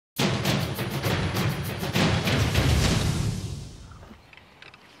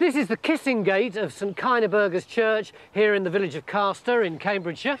This is the kissing gate of St Kyneburger's Church here in the village of Castor in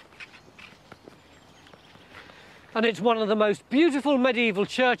Cambridgeshire. And it's one of the most beautiful medieval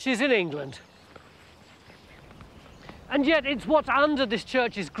churches in England. And yet it's what's under this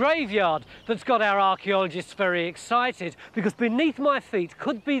church's graveyard that's got our archaeologists very excited, because beneath my feet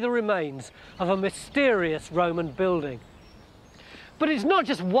could be the remains of a mysterious Roman building. But it's not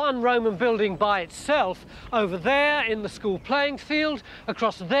just one Roman building by itself. Over there in the school playing field,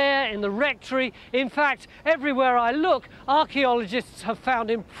 across there in the rectory, in fact, everywhere I look, archaeologists have found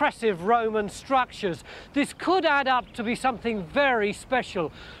impressive Roman structures. This could add up to be something very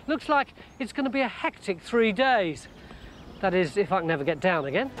special. Looks like it's going to be a hectic 3 days. That is, if I can ever get down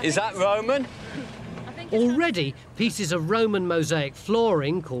again. Is that Roman? Already, pieces of Roman mosaic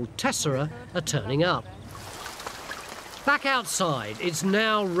flooring called tessera are turning up. Back outside, it's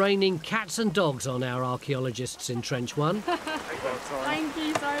now raining cats and dogs on our archaeologists in Trench 1. Thank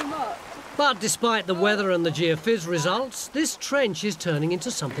you so much. But despite the weather and the geophys results, this trench is turning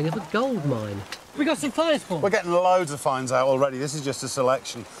into something of a gold mine. We got some finds, Paul. We're getting loads of finds out already. This is just a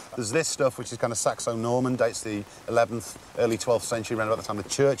selection. There's this stuff, which is kind of Saxo-Norman, dates the 11th, early 12th century, around about the time the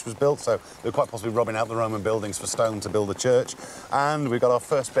church was built, so they were quite possibly robbing out the Roman buildings for stone to build a church. And we've got our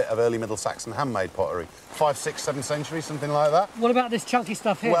first bit of early Middle Saxon handmade pottery. 5th, 6th, 7th century, something like that. What about this chunky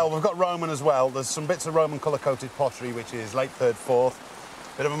stuff here? Well, we've got Roman as well. There's some bits of Roman colour-coated pottery, which is late 3rd, 4th.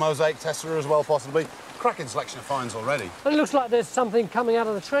 Bit of a mosaic tessera as well, possibly. Cracking selection of finds already. And it looks like there's something coming out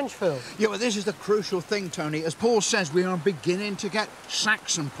of the trench fill. Yeah, well, this is the crucial thing, Tony. As Paul says, we are beginning to get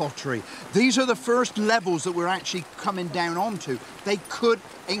Saxon pottery. These are the first levels that we're actually coming down onto. They could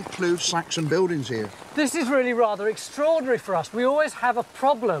include Saxon buildings here. This is really rather extraordinary for us. We always have a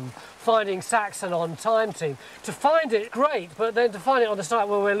problem finding Saxon on Time Team. To find it, great, but then to find it on the site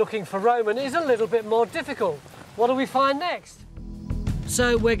where we're looking for Roman is a little bit more difficult. What do we find next?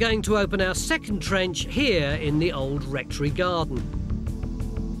 So we're going to open our second trench here in the old rectory garden.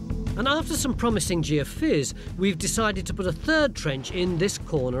 And after some promising geophys, we've decided to put a third trench in this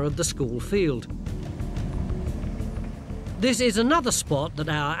corner of the school field. This is another spot that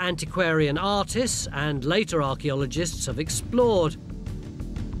our antiquarian artists and later archaeologists have explored.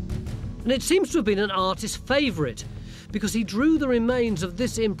 And it seems to have been an artist's favourite, because he drew the remains of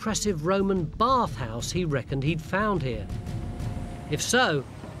this impressive Roman bathhouse he reckoned he'd found here. If so,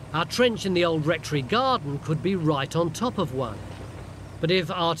 our trench in the old rectory garden could be right on top of one. But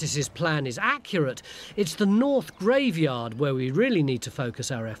if Artis's plan is accurate, it's the north graveyard where we really need to focus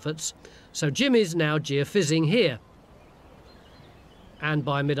our efforts. So Jim is now geophysics here. And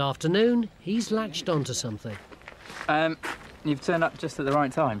by mid-afternoon, he's latched onto something. You've turned up just at the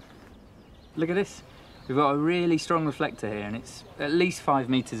right time. Look at this. We've got a really strong reflector here, and it's at least 5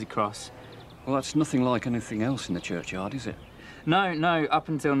 metres across. Well, that's nothing like anything else in the churchyard, is it? No, up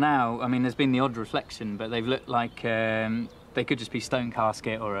until now, I mean, there's been the odd reflection, but they've looked like they could just be stone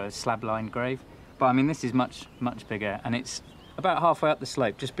casket or a slab-lined grave. But, I mean, this is much, much bigger, and it's about halfway up the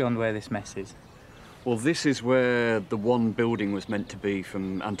slope, just beyond where this mess is. Well, this is where the one building was meant to be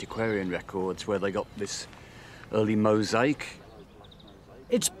from antiquarian records, where they got this early mosaic.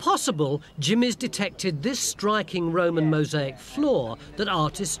 It's possible Jimmy's detected this striking Roman mosaic floor that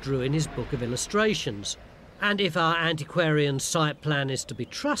artist drew in his book of illustrations. And if our antiquarian site plan is to be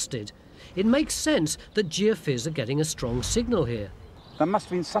trusted, it makes sense that geophys are getting a strong signal here. There must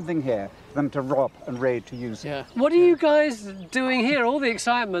have been something here for them to rob and raid to use. Yeah. What are you guys doing here? All the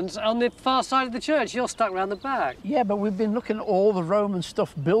excitement's on the far side of the church. You're stuck round the back. Yeah, but we've been looking at all the Roman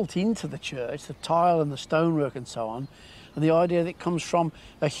stuff built into the church, the tile and the stonework and so on. And the idea that it comes from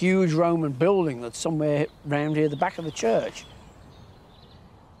a huge Roman building that's somewhere round here at the back of the church.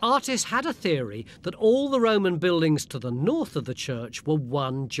 Artists had a theory that all the Roman buildings to the north of the church were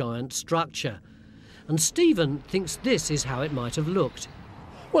one giant structure. And Stephen thinks this is how it might have looked.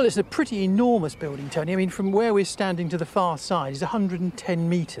 Well, it's a pretty enormous building, Tony. I mean, from where we're standing to the far side is 110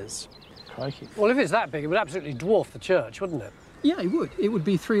 metres. Crikey. Well, if it's that big, it would absolutely dwarf the church, wouldn't it? Yeah, it would. It would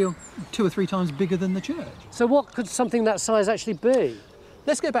be 2 or 3 times bigger than the church. So what could something that size actually be?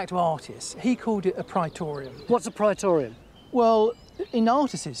 Let's go back to Artis. He called it a praetorium. What's a praetorium? Well, in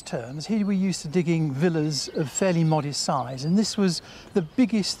Artis's terms, he were used to digging villas of fairly modest size, and this was the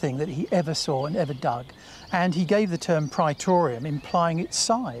biggest thing that he ever saw and ever dug. And he gave the term praetorium, implying its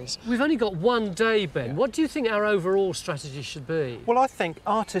size. We've only got 1 day, Ben. Yeah. What do you think our overall strategy should be? Well, I think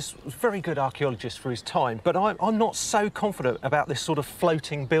Artis was a very good archaeologist for his time, but I'm not so confident about this sort of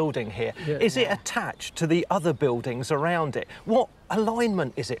floating building here. Yeah. Is it attached to the other buildings around it? What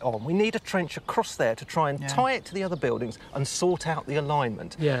alignment is it on? We need a trench across there to try and tie it to the other buildings and sort out the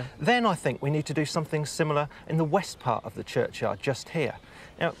alignment. Yeah. Then I think we need to do something similar in the west part of the churchyard, just here.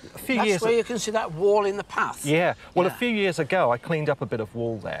 Now, a few That's years where you can see that wall in the path. Yeah, well, a few years ago I cleaned up a bit of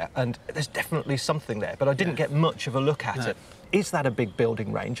wall there, and there's definitely something there, but I didn't get much of a look at it. Is that a big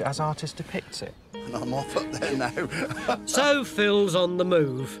building range as artist depicts it? And I'm off up there now. So Phil's on the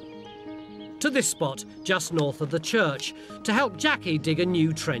move to this spot just north of the church to help Jackie dig a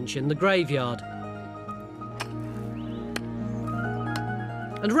new trench in the graveyard.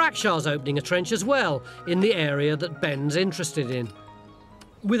 And Rakshar's opening a trench as well in the area that Ben's interested in.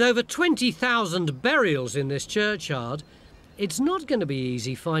 With over 20,000 burials in this churchyard, it's not going to be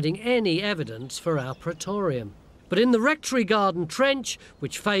easy finding any evidence for our praetorium. But in the rectory garden trench,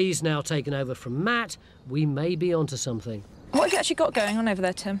 which Faye's now taken over from Matt, we may be onto something. What have you actually got going on over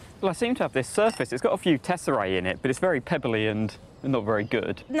there, Tim? Well, I seem to have this surface. It's got a few tesserae in it, but it's very pebbly and not very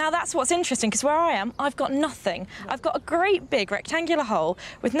good. Now that's what's interesting, because where I am, I've got nothing. I've got a great big rectangular hole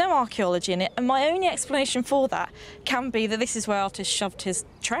with no archaeology in it, and my only explanation for that can be that this is where artist shoved his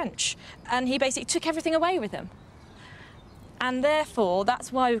trench, and he basically took everything away with him. And therefore,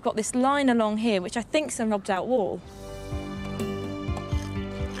 that's why we've got this line along here, which I think's a robbed out wall.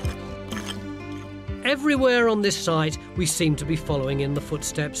 Everywhere on this site, we seem to be following in the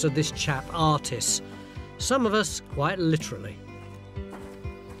footsteps of this chap artist. Some of us quite literally.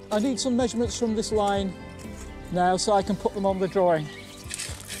 I need some measurements from this line now so I can put them on the drawing.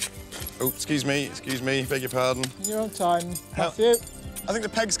 Oh, excuse me, beg your pardon. You're on time, Matthew. I think the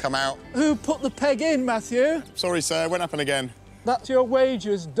peg's come out. Who put the peg in, Matthew? Sorry, sir, won't happen again. That's your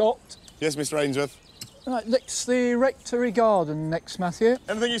wages, Dot. Yes, Mr. Ainsworth. Right, next the rectory garden next, Matthew.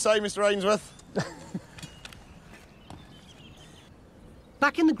 Anything you say, Mr. Ainsworth?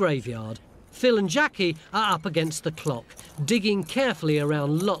 Back in the graveyard, Phil and Jackie are up against the clock, digging carefully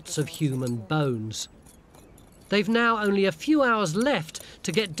around lots of human bones. They've now only a few hours left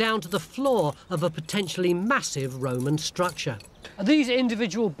to get down to the floor of a potentially massive Roman structure. Are these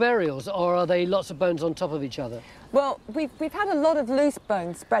individual burials, or are they lots of bones on top of each other? Well, we've had a lot of loose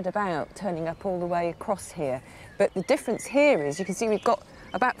bones spread about, turning up all the way across here. But the difference here is, you can see we've got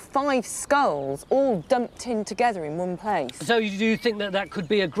about 5 skulls all dumped in together in one place. So do you think that that could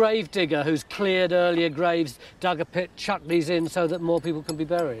be a grave digger who's cleared earlier graves, dug a pit, chucked these in so that more people can be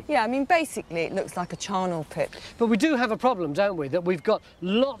buried? Yeah, I mean, basically it looks like a charnel pit. But we do have a problem, don't we, that we've got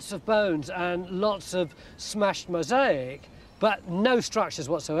lots of bones and lots of smashed mosaic, but no structures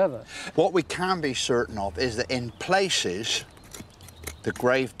whatsoever. What we can be certain of is that in places the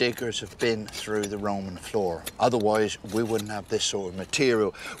grave diggers have been through the Roman floor. Otherwise, we wouldn't have this sort of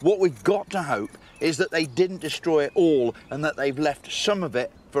material. What we've got to hope is that they didn't destroy it all and that they've left some of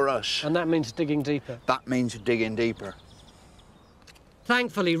it for us. And that means digging deeper? That means digging deeper.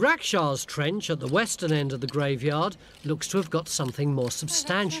 Thankfully, Rakshar's trench at the western end of the graveyard looks to have got something more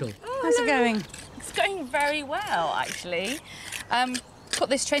substantial. How's it going? It's going very well, actually. Put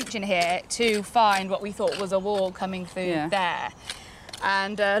this trench in here to find what we thought was a wall coming through there.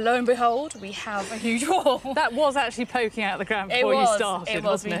 And lo and behold, we have a huge wall. That was actually poking out the ground before you started, It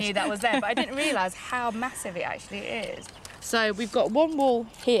was, wasn't we knew that was there, but I didn't realise how massive it actually is. So we've got one wall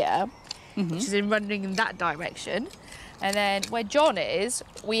here, which is running in that direction. And then where John is,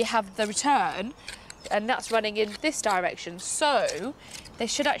 we have the return, and that's running in this direction. So they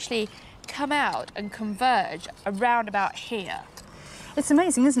should actually come out and converge around about here. It's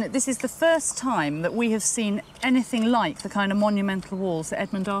amazing, isn't it? This is the first time that we have seen anything like the kind of monumental walls that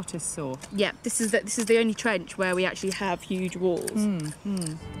Edmund Artis saw. Yeah, this is the only trench where we actually have huge walls. In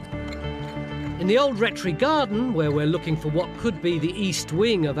the old rectory garden, where we're looking for what could be the east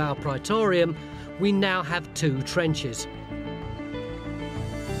wing of our praetorium, we now have 2 trenches.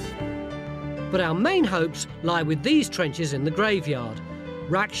 But our main hopes lie with these trenches in the graveyard,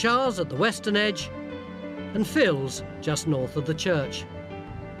 Rakshar's at the western edge, and Phil's just north of the church.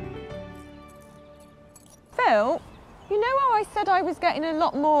 Phil, you know how I said I was getting a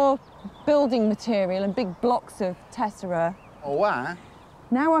lot more building material and big blocks of tessera? Oh, why?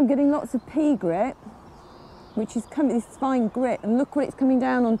 Now I'm getting lots of pea grit, which is coming, this fine grit, and look what it's coming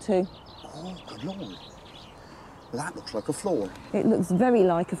down onto. Oh, good Lord. Well, that looks like a floor. It looks very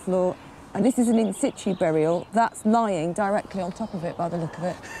like a floor. And this is an in situ burial. That's lying directly on top of it by the look of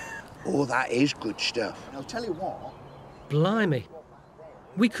it. Oh, that is good stuff. I'll tell you what. Blimey.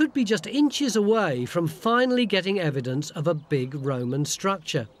 We could be just inches away from finally getting evidence of a big Roman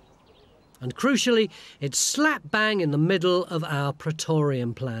structure. And crucially, it's slap bang in the middle of our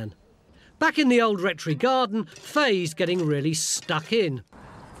praetorium plan. Back in the old rectory garden, Faye's getting really stuck in.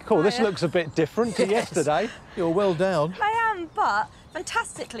 Cool, this looks a bit different to yesterday. You're well down. I am. But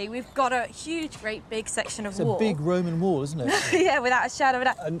fantastically, we've got a huge, great big section of wall. It's a big Roman wall, isn't it? Yeah, without a shadow of a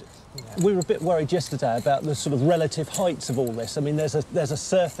doubt. And we were a bit worried yesterday about the sort of relative heights of all this. I mean, there's a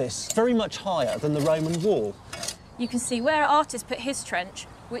surface very much higher than the Roman wall. You can see where our artist put his trench,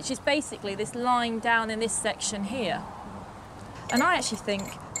 which is basically this line down in this section here. And I actually think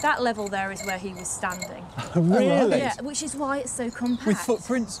that level there is where he was standing. Really? Yeah, which is why it's so compact. With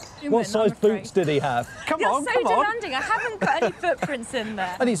footprints? What size boots did he have? You're so demanding. I haven't got any footprints in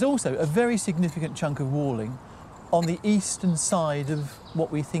there. And it's also a very significant chunk of walling on the eastern side of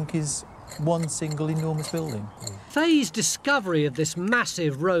what we think is one single enormous building. Fay's discovery of this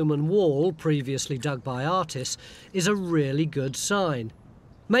massive Roman wall, previously dug by artists, is a really good sign.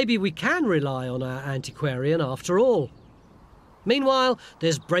 Maybe we can rely on our antiquarian after all. Meanwhile,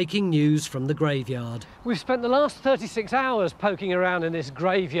 there's breaking news from the graveyard. We've spent the last 36 hours poking around in this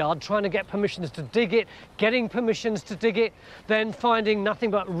graveyard, trying to get permissions to dig it, getting permissions to dig it, then finding nothing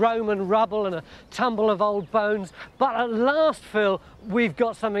but Roman rubble and a tumble of old bones. But at last, Phil, we've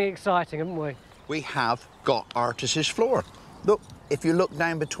got something exciting, haven't we? We have got artist's floor. Look, if you look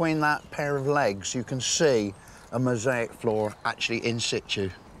down between that pair of legs, you can see a mosaic floor actually in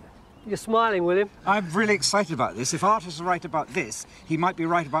situ. You're smiling, William. I'm really excited about this. If artists are right about this, he might be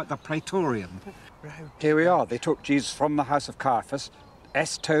right about the Praetorium. Here we are. They took Jesus from the house of Caiaphas,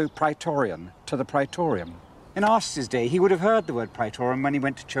 esto Praetorian, to the Praetorium. In artists' day, he would have heard the word Praetorium when he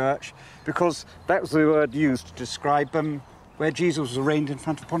went to church, because that was the word used to describe where Jesus was arraigned in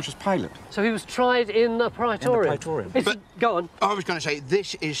front of Pontius Pilate. So he was tried in the Praetorium? In the Praetorium. But go on. I was going to say,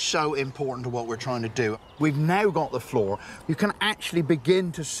 this is so important to what we're trying to do. We've now got the floor. You can actually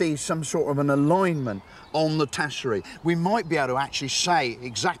begin to see some sort of an alignment on the tesserae. We might be able to actually say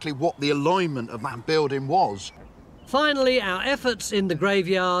exactly what the alignment of that building was. Finally, our efforts in the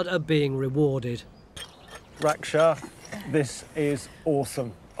graveyard are being rewarded. Raksha, this is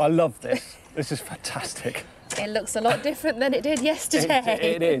awesome. I love this. This is fantastic. It looks a lot different than it did yesterday.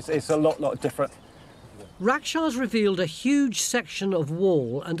 It is. It's a lot different. Raksha's revealed a huge section of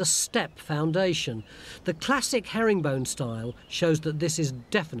wall and a step foundation. The classic herringbone style shows that this is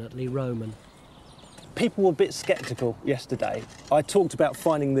definitely Roman. People were a bit sceptical yesterday. I talked about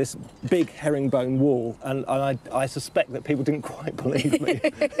finding this big herringbone wall, and I suspect that people didn't quite believe me.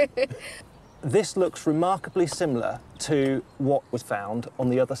 This looks remarkably similar to what was found on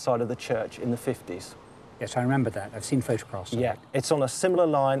the other side of the church in the 50s. Yes, I remember that. I've seen photographs. Yeah, it's on a similar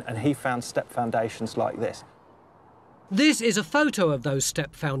line, and he found step foundations like this. This is a photo of those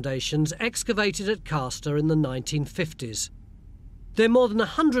step foundations excavated at Castor in the 1950s. They're more than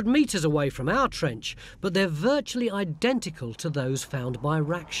 100 metres away from our trench, but they're virtually identical to those found by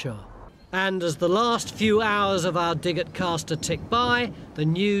Raksha. And as the last few hours of our dig at Castor tick by, the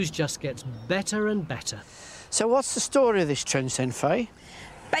news just gets better and better. So what's the story of this trench then, Faye?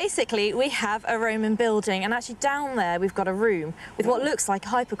 Basically, we have a Roman building, and actually down there we've got a room with what looks like a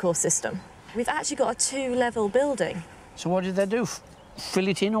hypercore system. We've actually got a two-level building. So what did they do? Fill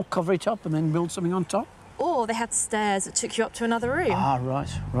it in or cover it up and then build something on top? Or they had stairs that took you up to another room. Ah,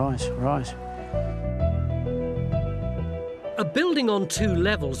 right. A building on two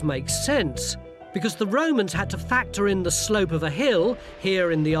levels makes sense, because the Romans had to factor in the slope of a hill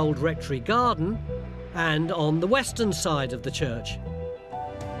here in the old rectory garden and on the western side of the church.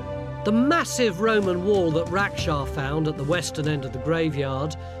 The massive Roman wall that Raksha found at the western end of the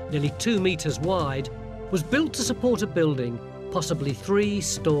graveyard, nearly 2 metres wide, was built to support a building possibly 3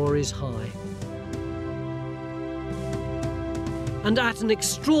 stories high. And at an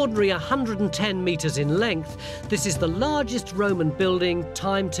extraordinary 110 metres in length, this is the largest Roman building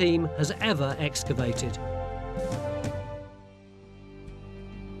Time Team has ever excavated.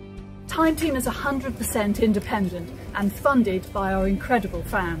 Time Team is 100% independent and funded by our incredible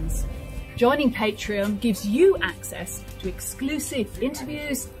fans. Joining Patreon gives you access to exclusive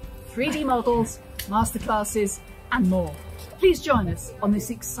interviews, 3D models, masterclasses and more. Please join us on this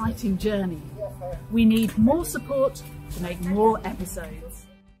exciting journey. We need more support to make more episodes.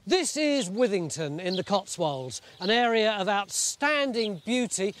 This is Withington in the Cotswolds, an area of outstanding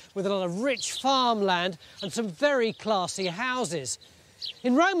beauty with a lot of rich farmland and some very classy houses.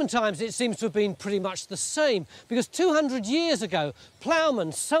 In Roman times, it seems to have been pretty much the same, because 200 years ago,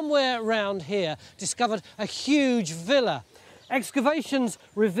 ploughmen somewhere around here discovered a huge villa. Excavations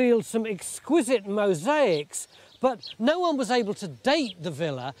revealed some exquisite mosaics, but no one was able to date the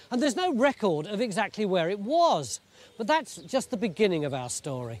villa, and there's no record of exactly where it was. But that's just the beginning of our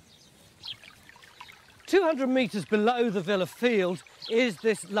story. 200 metres below the villa field is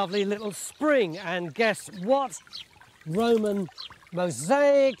this lovely little spring, and guess what? Roman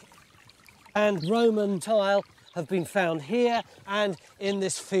mosaic and Roman tile have been found here and in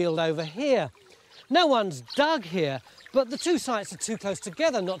this field over here. No one's dug here, but the two sites are too close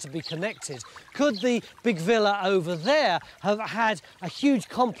together not to be connected. Could the big villa over there have had a huge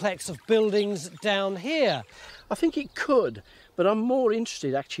complex of buildings down here? I think it could, but I'm more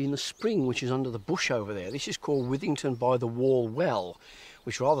interested actually in the spring which is under the bush over there. This is called Withington by the Wall Well,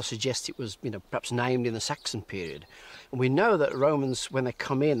 which rather suggests it was, perhaps named in the Saxon period. And we know that Romans, when they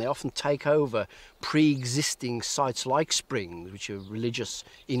come in, they often take over pre-existing sites like springs, which are religious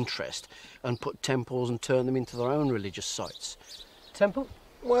interest, and put temples and turn them into their own religious sites. Temple?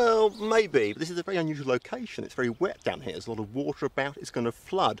 Well, maybe, but this is a very unusual location. It's very wet down here. There's a lot of water about. It's going to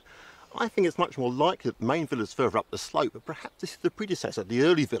flood. I think it's much more likely that the main villa is further up the slope, but perhaps this is the predecessor, the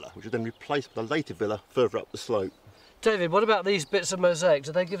early villa, which was then replaced by the later villa further up the slope. David, what about these bits of mosaic?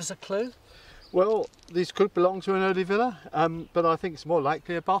 Do they give us a clue? Well, these could belong to an early villa, but I think it's more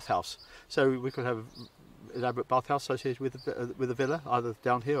likely a bathhouse. So we could have an elaborate bathhouse associated with a villa, either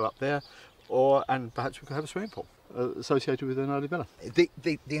down here or up there, and perhaps we could have a swimming pool associated with an early villa.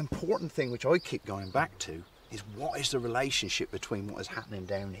 The important thing which I keep going back to is what is the relationship between what is happening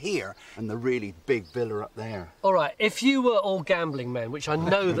down here and the really big villa up there? All right, if you were all gambling men, which I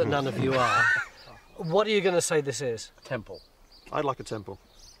know that none of you are, what are you going to say this is? Temple. I'd like a temple.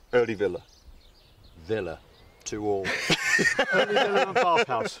 Early villa. Villa. 2 all. Early villa and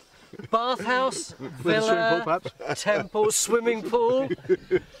bathhouse. Bathhouse, With a swimming pool, villa, perhaps? temple, swimming pool.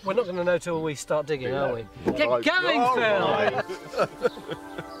 We're not going to know till we start digging, are we? Get going, Phil!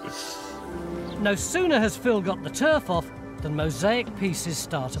 No sooner has Phil got the turf off than mosaic pieces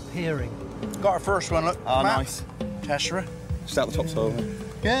start appearing. Got our first one, look. Ah, Matt. nice. Tessera. Just out the topsoil.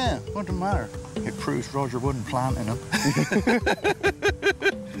 Yeah, what doesn't matter. It proves Roger wouldn't plant in them.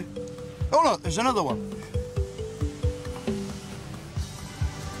 Oh look, there's another one.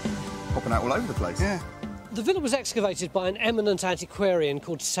 Popping out all over the place. Yeah. The villa was excavated by an eminent antiquarian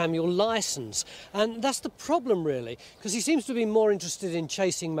called Samuel Lysons, and that's the problem really, because he seems to be more interested in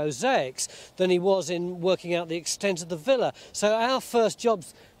chasing mosaics than he was in working out the extent of the villa. So our first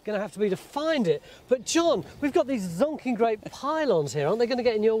job's going to have to be to find it. But John, we've got these zonking great pylons here, aren't they going to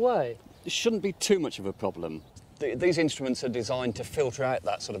get in your way? It shouldn't be too much of a problem. These instruments are designed to filter out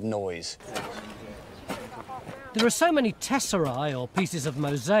that sort of noise. There are so many tesserae, or pieces of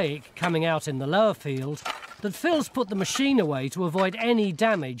mosaic, coming out in the lower field that Phil's put the machine away to avoid any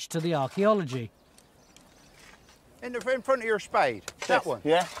damage to the archaeology. In front of your spade, that one.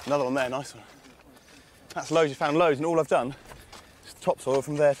 Yeah, another one there, nice one. That's loads, you found loads, and all I've done is topsoil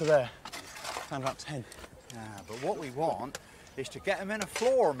from there to there. Found about 10. But what we want is to get them in a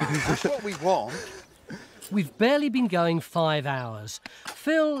floor, man. That's what we want. We've barely been going 5 hours.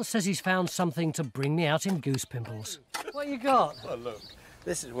 Phil says he's found something to bring me out in goose pimples. What you got? Oh, look.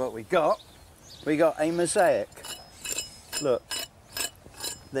 This is what we got. We got a mosaic. Look.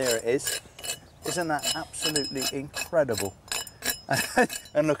 There it is. Isn't that absolutely incredible?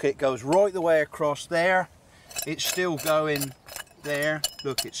 And look, it goes right the way across there. It's still going there.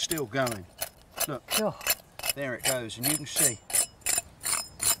 Look, it's still going. Look. Oh. There it goes, and you can see.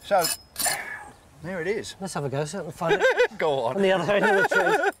 So, there it is. Let's have a go, so we can find it. Go on. On the other end of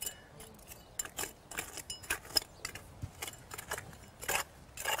the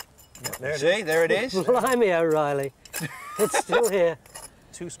tree. See, there it is. Blimey, O'Reilly. It's still here.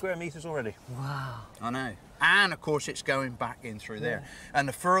 2 square metres already. Wow. I know. And, of course, it's going back in through there. And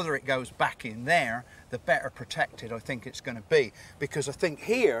the further it goes back in there, the better protected I think it's going to be. Because I think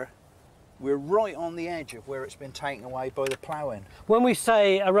here, we're right on the edge of where it's been taken away by the ploughing. When we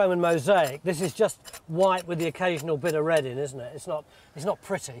say a Roman mosaic, this is just white with the occasional bit of red in, isn't it? It's not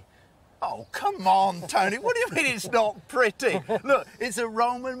pretty. Oh, come on, Tony. What do you mean it's not pretty? Look, it's a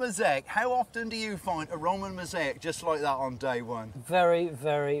Roman mosaic. How often do you find a Roman mosaic just like that on day one? Very,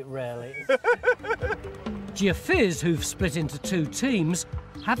 very rarely. Geophiz, who've split into 2 teams,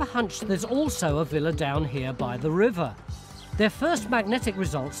 have a hunch there's also a villa down here by the river. Their first magnetic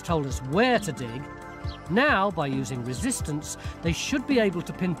results told us where to dig. Now, by using resistance, they should be able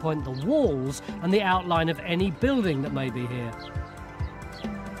to pinpoint the walls and the outline of any building that may be here.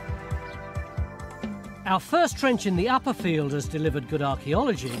 Our first trench in the upper field has delivered good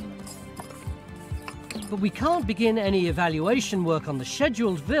archaeology, but we can't begin any evaluation work on the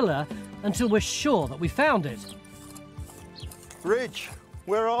scheduled villa until we're sure that we found it. Ridge,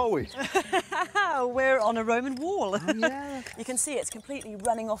 where are we? We're on a Roman wall. Oh, yeah. You can see it's completely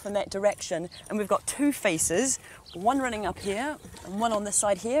running off in that direction, and we've got 2 faces, one running up here and one on this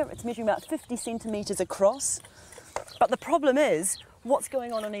side here. It's measuring about 50 centimetres across. But the problem is, what's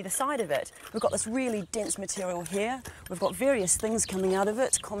going on either side of it? We've got this really dense material here. We've got various things coming out of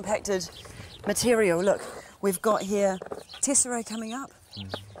it, compacted material. Look, We've got here tesserae coming up.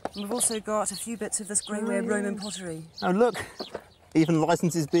 And we've also got a few bits of this grey-ware Roman pottery. Oh, look, even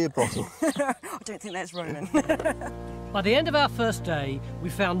licenses beer bottle. I don't think that's Roman. By the end of our first day, we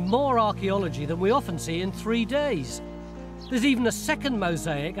found more archaeology than we often see in 3 days. There's even a second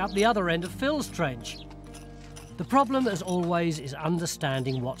mosaic up the other end of Phil's trench. The problem, as always, is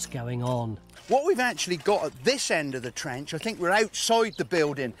understanding what's going on. What we've actually got at this end of the trench, I think we're outside the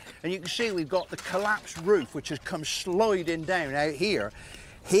building, and you can see we've got the collapsed roof which has come sliding down out here.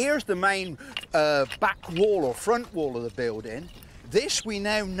 Here's the main back wall or front wall of the building. This we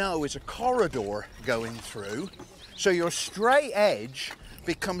now know is a corridor going through, so your straight edge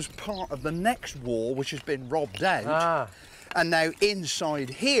becomes part of the next wall which has been robbed out. And now inside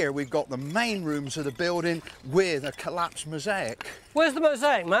here we've got the main rooms of the building with a collapsed mosaic. Where's the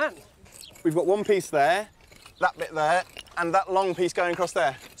mosaic, Matt? We've got one piece there, that bit there, and that long piece going across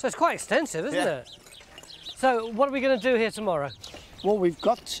there. So it's quite extensive, isn't it? So what are we going to do here tomorrow? Well, we've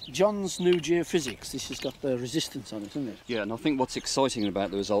got John's new geophysics. This has got the resistance on it, isn't it? Yeah, and I think what's exciting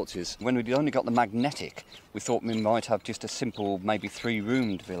about the results is when we'd only got the magnetic, we thought we might have just a simple, maybe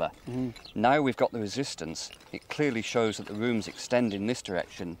 3-roomed villa. Now we've got the resistance. It clearly shows that the rooms extend in this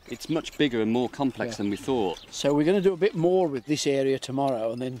direction. It's much bigger and more complex than we thought. So we're going to do a bit more with this area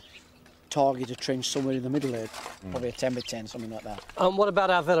tomorrow and then target a trench somewhere in the middle there, probably a 10 by 10, something like that. And what about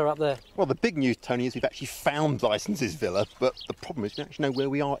our villa up there? Well, the big news, Tony, is we've actually found License's villa, but the problem is we don't actually know where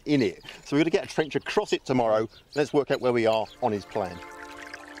we are in it. So we're going to get a trench across it tomorrow. Let's work out where we are on his plan.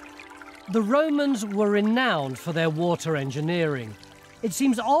 The Romans were renowned for their water engineering. It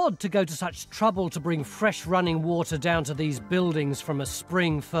seems odd to go to such trouble to bring fresh running water down to these buildings from a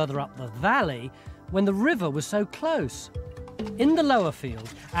spring further up the valley when the river was so close. In the lower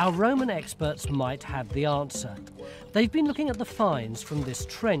field, our Roman experts might have the answer. They've been looking at the finds from this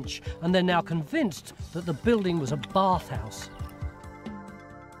trench and they're now convinced that the building was a bathhouse.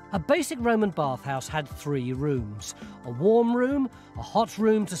 A basic Roman bathhouse had 3 rooms: a warm room, a hot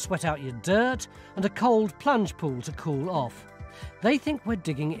room to sweat out your dirt, and a cold plunge pool to cool off. They think we're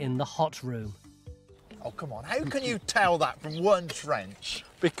digging in the hot room. Oh, come on, how can you tell that from one trench?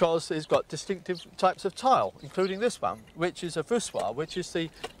 Because it's got distinctive types of tile, including this one, which is a voussoir, which is the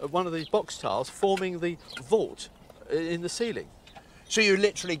one of these box tiles forming the vault in the ceiling. So you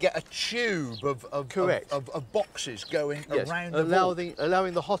literally get a tube of boxes going around the wall.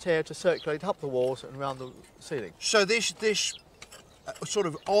 Allowing the hot air to circulate up the walls and around the ceiling. So this sort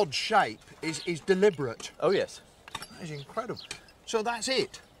of odd shape is deliberate? Oh, yes. That is incredible. So that's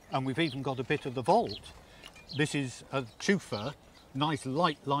it? And we've even got a bit of the vault. This is a tufa, nice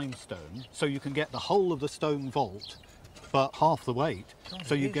light limestone, so you can get the whole of the stone vault, but half the weight.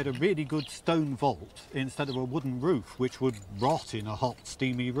 So you get a really good stone vault instead of a wooden roof, which would rot in a hot,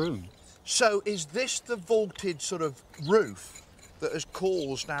 steamy room. So is this the vaulted sort of roof that has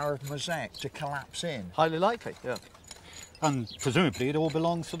caused our mosaic to collapse in? Highly likely, yeah. And presumably it all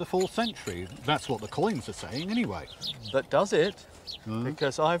belongs to the 4th century. That's what the coins are saying anyway. That does it.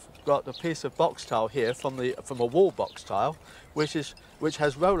 Because I've got a piece of box tile here from a wall box tile, which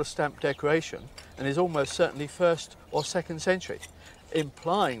has roller stamp decoration and is almost certainly 1st or 2nd century,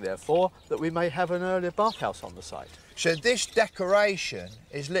 implying therefore that we may have an earlier bathhouse on the site. So this decoration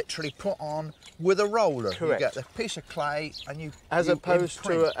is literally put on with a roller. Correct. You get the piece of clay and you as opposed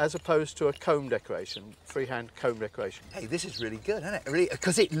imprint. to a comb decoration, freehand comb decoration. Hey, this is really good, isn't it? Really,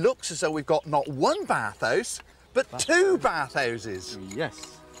 because it looks as though we've got not one bathhouse, but 2 bathhouses.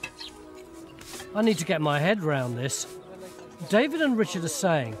 Yes. I need to get my head round this. David and Richard are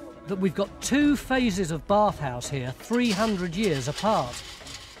saying that we've got 2 phases of bathhouse here 300 years apart.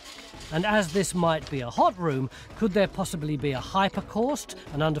 And as this might be a hot room, could there possibly be a hypercaust,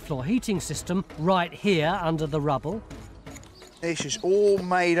 an underfloor heating system, right here under the rubble? This is all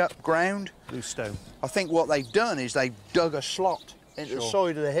made up ground. Loose stone. I think what they've done is they've dug a slot into the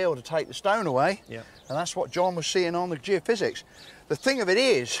side of the hill to take the stone away. Yeah. And that's what John was seeing on the geophysics. The thing of it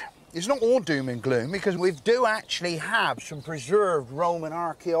is, it's not all doom and gloom because we do actually have some preserved Roman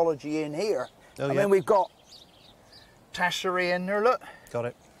archaeology in here. Oh, I mean, we've got tesserae in there, look. Got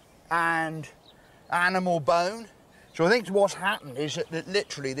it. And animal bone. So I think what's happened is that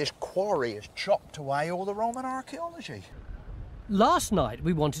literally this quarry has chopped away all the Roman archaeology. Last night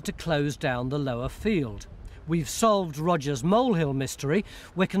we wanted to close down the lower field. We've solved Roger's molehill mystery.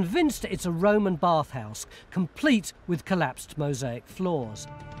 We're convinced it's a Roman bathhouse, complete with collapsed mosaic floors.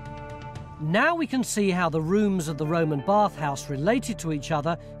 Now we can see how the rooms of the Roman bathhouse related to each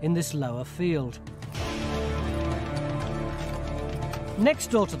other in this lower field.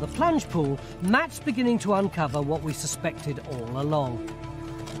 Next door to the plunge pool, Matt's beginning to uncover what we suspected all along.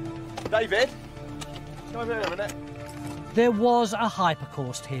 David, Come here a minute. There was a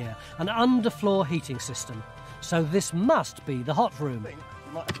hypercaust here, an underfloor heating system. So this must be the hot room.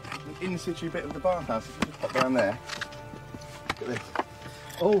 In situ bit of the bathhouse. If you just pop down there. Look at this.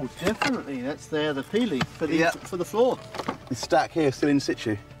 Oh, definitely. That's there, the peelie for the floor. This stack here is still in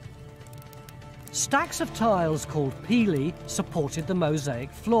situ. Stacks of tiles called peelie supported the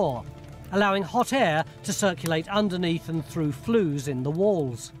mosaic floor, allowing hot air to circulate underneath and through flues in the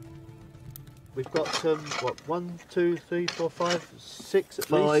walls. We've got, what, 1, 2, 3, 4, 5, 6 at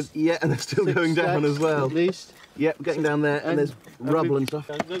Five, least. yeah, and they're still going down as well. At least. Yeah, we're getting down there, and there's rubble and stuff.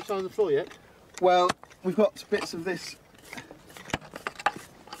 No sign of the floor yet? Well, we've got bits of this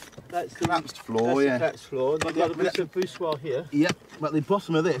That's the collapsed floor, that's yeah. the collapsed floor. And we've got a bit of voussoir here. Yep, but the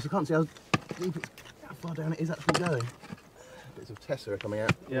bottom of this, I can't see how far down it is actually going. Bits of tessa are coming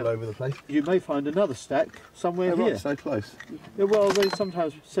out all over the place. You may find another stack somewhere here. Right, so close. Yeah, well, they're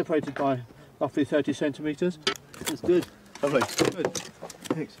sometimes separated by roughly 30 centimetres. That's good. Lovely. Good.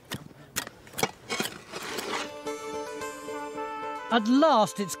 Thanks. At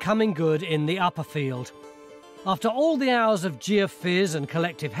last it's coming good in the upper field. After all the hours of geophys and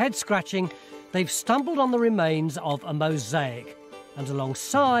collective head scratching, they've stumbled on the remains of a mosaic, and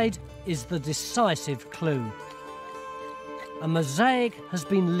alongside is the decisive clue. A mosaic has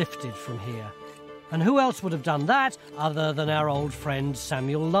been lifted from here. And who else would have done that other than our old friend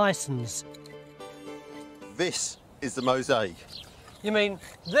Samuel Lysons? This is the mosaic. You mean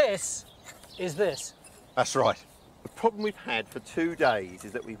this is this? That's right. The problem we've had for 2 days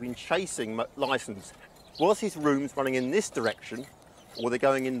is that we've been chasing Lysons. Was his rooms running in this direction, or were they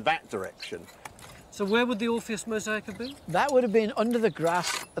going in that direction? So where would the Orpheus mosaic have been? That would have been under the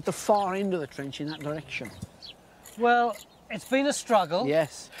grass at the far end of the trench in that direction. Well, it's been a struggle.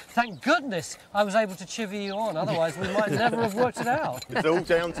 Yes. Thank goodness I was able to chivvy you on, otherwise we might never have worked it out. It's all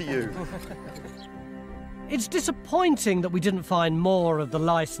down to you. It's disappointing that we didn't find more of the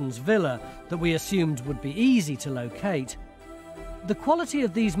Lysons villa that we assumed would be easy to locate. The quality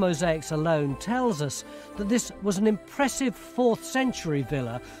of these mosaics alone tells us that this was an impressive 4th century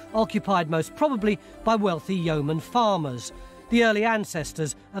villa occupied most probably by wealthy yeoman farmers, the early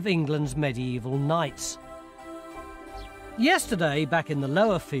ancestors of England's medieval knights. Yesterday, back in the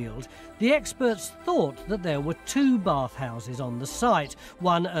lower field, the experts thought that there were 2 bathhouses on the site,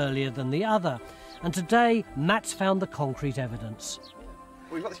 one earlier than the other, and today Matt's found the concrete evidence.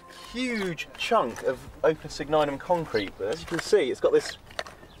 We've got this huge chunk of opus signum concrete, but as you can see, it's got this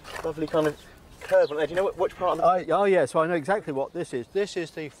lovely kind of curve on it. Do you know which part of the... Oh yeah, so I know exactly what this is. This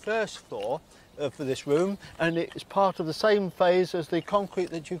is the first floor for this room, and it's part of the same phase as the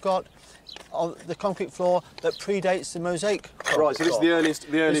concrete that you've got on the concrete floor that predates the mosaic. Right, so this is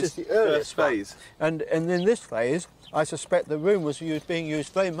the earliest phase. And in this phase, I suspect the room was being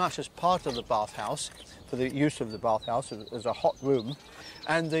used very much as part of the bathhouse, for the use of the bathhouse as a hot room,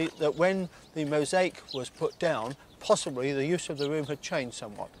 and that when the mosaic was put down, possibly the use of the room had changed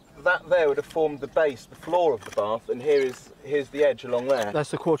somewhat. That there would have formed the base, the floor of the bath, and here's the edge along there.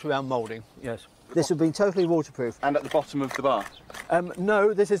 That's the quarter-round moulding, yes. This has been totally waterproof. And at the bottom of the bath?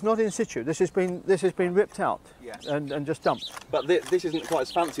 No, this is not in situ. This has been ripped out and just dumped. But this isn't quite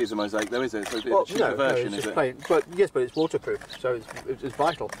as fancy as a mosaic, though, is it? So it's a bit of a cheaper version, is it? Plain. But yes, but it's waterproof, so it's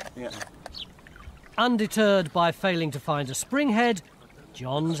vital. Yeah. Undeterred by failing to find a springhead,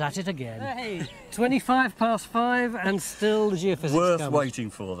 John's at it again. Hey. 25 past 5 and still the geophysics Worth comes. waiting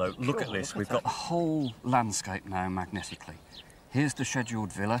for, though. Look at this. We've got the whole landscape now magnetically. Here's the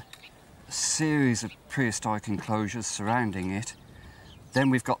scheduled villa, a series of prehistoric enclosures surrounding it. Then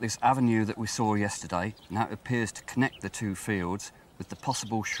we've got this avenue that we saw yesterday. Now it appears to connect the 2 fields with the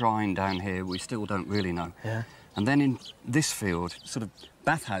possible shrine down here. We still don't really know. Yeah. And then in this field, sort of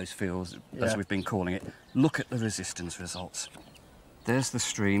bathhouse fields, as we've been calling it, look at the resistance results. There's the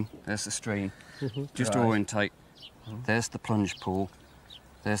stream, just Right. orientate. There's the plunge pool,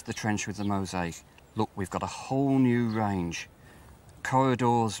 there's the trench with the mosaic. Look, we've got a whole new range.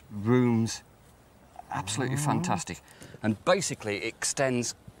 Corridors, rooms, absolutely fantastic. And basically it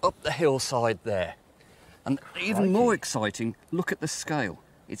extends up the hillside there. And even more exciting, look at the scale.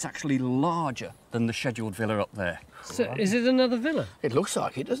 It's actually larger than the scheduled villa up there. So is it another villa? It looks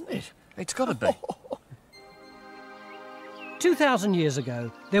like it, doesn't it? It's got to be. 2,000 years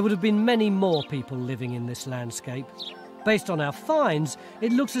ago, there would have been many more people living in this landscape. Based on our finds,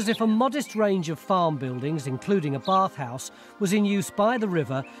 it looks as if a modest range of farm buildings, including a bathhouse, was in use by the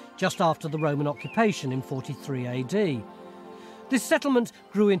river just after the Roman occupation in 43 AD. This settlement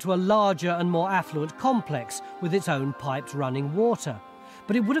grew into a larger and more affluent complex with its own piped running water.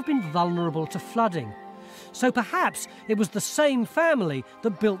 But it would have been vulnerable to flooding. So perhaps it was the same family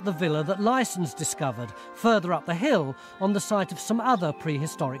that built the villa that Lysons discovered further up the hill on the site of some other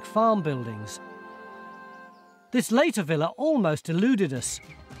prehistoric farm buildings. This later villa almost eluded us,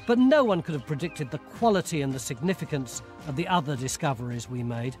 but no one could have predicted the quality and the significance of the other discoveries we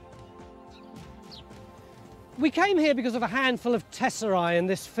made. We came here because of a handful of tesserae in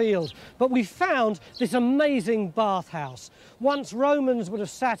this field, but we found this amazing bathhouse. Once Romans would have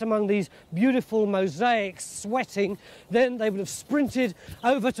sat among these beautiful mosaics sweating, then they would have sprinted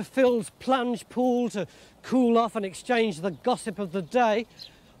over to Phil's plunge pool to cool off and exchange the gossip of the day.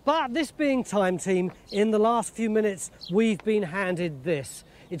 But this being Time Team, in the last few minutes we've been handed this.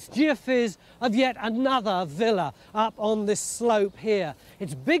 It's geophys of yet another villa up on this slope here.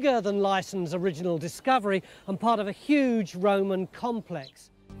 It's bigger than Lysons' original discovery and part of a huge Roman complex.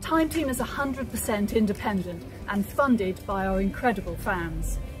 Time Team is 100% independent and funded by our incredible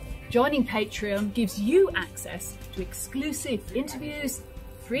fans. Joining Patreon gives you access to exclusive interviews,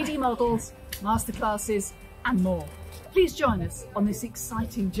 3D models, masterclasses and more. Please join us on this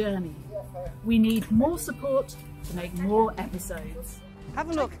exciting journey. We need more support to make more episodes. Have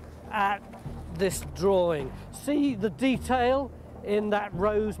a look at this drawing. See the detail in that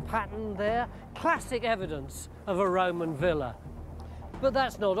rose pattern there? Classic evidence of a Roman villa. But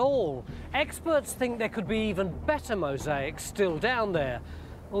that's not all. Experts think there could be even better mosaics still down there,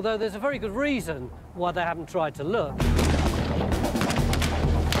 although there's a very good reason why they haven't tried to look.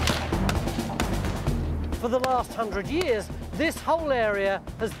 For the last 100 years, this whole area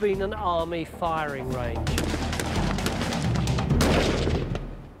has been an army firing range.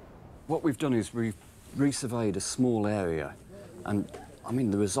 What we've done is we've resurveyed a small area, and I mean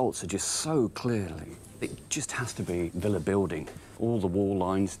the results are just so clearly. It just has to be villa building. All the wall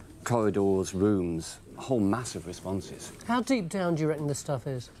lines, corridors, rooms, a whole mass of responses. How deep down do you reckon this stuff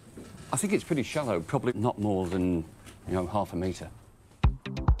is? I think it's pretty shallow, probably not more than, half a metre.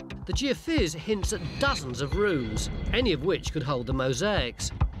 The geophys hints at dozens of rooms, any of which could hold the mosaics.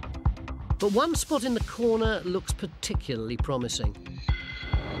 But one spot in the corner looks particularly promising.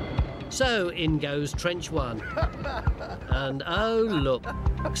 So in goes trench 1. And oh look,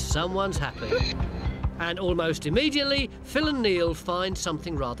 someone's happy. And almost immediately, Phil and Neil find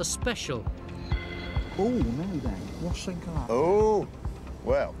something rather special. Oh, now then, what's think of that? Oh,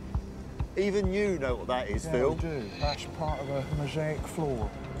 well, even you know what that is, Yeah, Phil. I do. That's part of a mosaic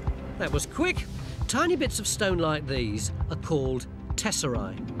floor. That was quick. Tiny bits of stone like these are called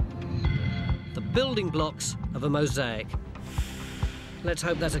tesserae, the building blocks of a mosaic. Let's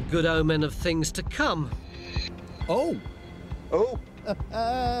hope that's a good omen of things to come. Oh! Oh!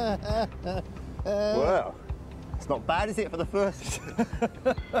 Well, it's not bad, is it, for the first...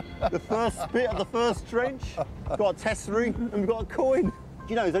 the first bit of the first trench? We've got a tesserae and we've got a coin. Do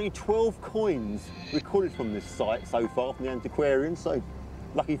you know, there's only 12 coins recorded from this site so far from the antiquarian, so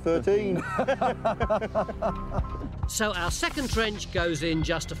lucky 13. So our second trench goes in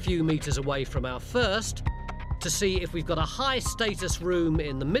just a few metres away from our first, to see if we've got a high-status room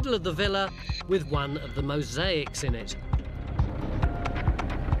in the middle of the villa with one of the mosaics in it.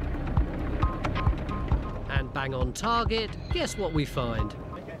 And bang on target, guess what we find?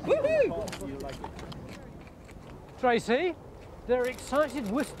 Woohoo! Tracy, there are excited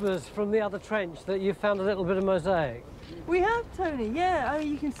whispers from the other trench that you've found a little bit of mosaic. We have, Tony, yeah.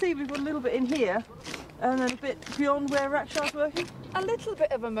 You can see we've got a little bit in here and then a bit beyond where Rakshar's working. A little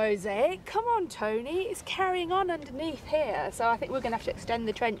bit of a mosaic. Come on, Tony. It's carrying on underneath here, so I think we're going to have to extend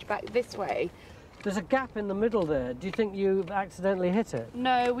the trench back this way. There's a gap in the middle there. Do you think you've accidentally hit it?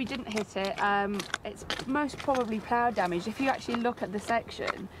 No, we didn't hit it. It's most probably plough damage. If you actually look at the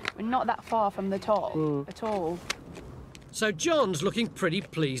section, we're not that far from the top at all. So John's looking pretty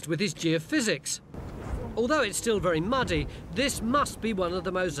pleased with his geophysics. Although it's still very muddy, this must be one of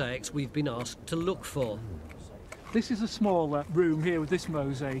the mosaics we've been asked to look for. This is a smaller room here with this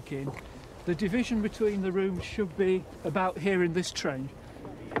mosaic in. The division between the rooms should be about here in this trench.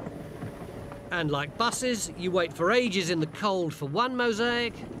 And like buses, you wait for ages in the cold for one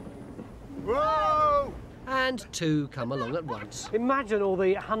mosaic. Whoa! And two come along at once. Imagine all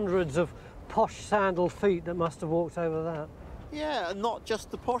the hundreds of posh sandal feet that must have walked over that. Yeah, and not just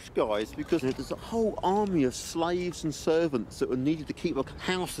the posh guys, because there's a whole army of slaves and servants that were needed to keep a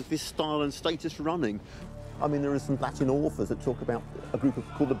house of this style and status running. I mean, there are some Latin authors that talk about a group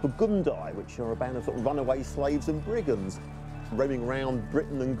called the Burgundi, which are a band of sort of runaway slaves and brigands, roaming around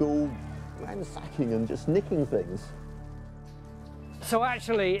Britain and Gaul, ransacking and just nicking things. So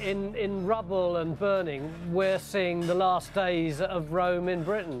actually, in rubble and burning, we're seeing the last days of Rome in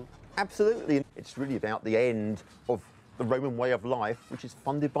Britain. Absolutely. It's really about the end of the Roman way of life, which is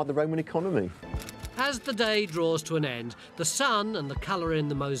funded by the Roman economy. As the day draws to an end, the sun and the colour in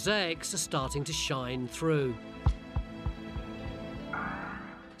the mosaics are starting to shine through.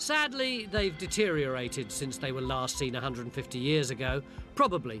 Sadly, they've deteriorated since they were last seen 150 years ago,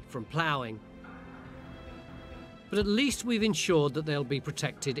 probably from ploughing. But at least we've ensured that they'll be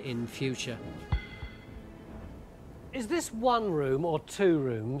protected in future. Is this one room or two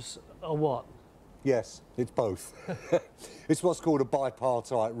rooms, or what? Yes, it's both. It's what's called a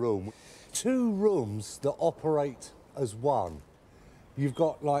bipartite room. Two rooms that operate as one. You've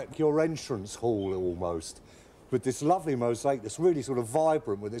got like your entrance hall almost, with this lovely mosaic that's really sort of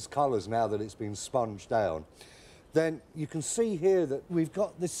vibrant with its colours now that it's been sponged down. Then you can see here that we've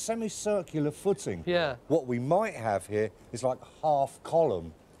got this semicircular footing. Yeah. What we might have here is like half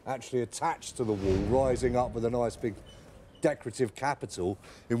column actually attached to the wall, rising up with a nice big decorative capital,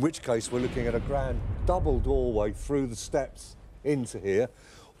 in which case we're looking at a grand double doorway through the steps into here,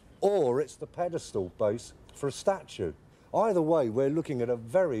 or it's the pedestal base for a statue. Either way, we're looking at a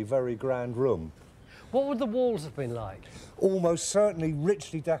very, very grand room. What would the walls have been like? Almost certainly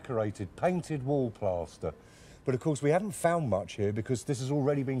richly decorated, painted wall plaster. But of course we haven't found much here because this has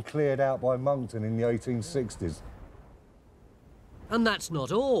already been cleared out by Monkton in the 1860s. And that's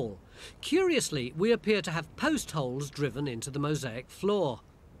not all. Curiously, we appear to have post holes driven into the mosaic floor.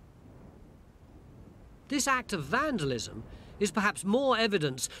 This act of vandalism is perhaps more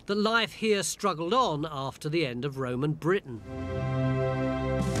evidence that life here struggled on after the end of Roman Britain.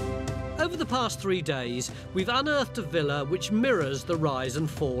 Over the past 3 days, we've unearthed a villa which mirrors the rise and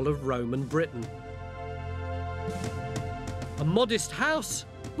fall of Roman Britain. A modest house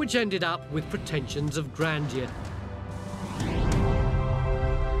which ended up with pretensions of grandeur.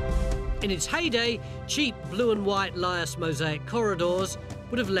 In its heyday, cheap blue and white lias mosaic corridors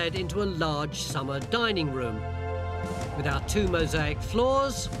would have led into a large summer dining room, with our 2 mosaic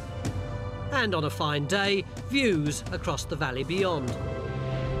floors, and on a fine day, views across the valley beyond.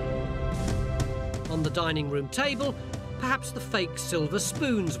 On the dining room table, perhaps the fake silver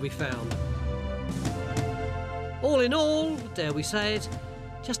spoons we found. All in all, dare we say it,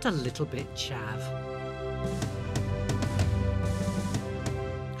 just a little bit chav.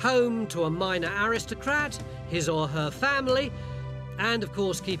 Home to a minor aristocrat, his or her family, and of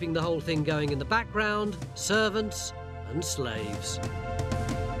course keeping the whole thing going in the background, servants and slaves.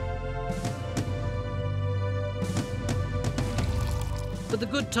 But the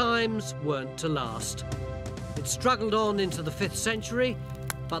good times weren't to last. It struggled on into the 5th century,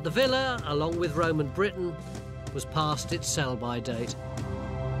 but the villa, along with Roman Britain, was past its sell-by date.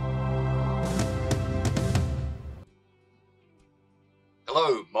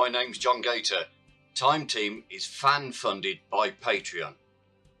 Hello, my name's John Gator. Time Team is fan-funded by Patreon.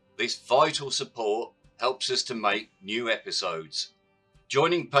 This vital support helps us to make new episodes.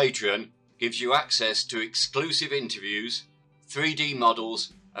 Joining Patreon gives you access to exclusive interviews, 3D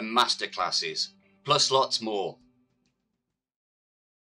models and masterclasses, plus lots more.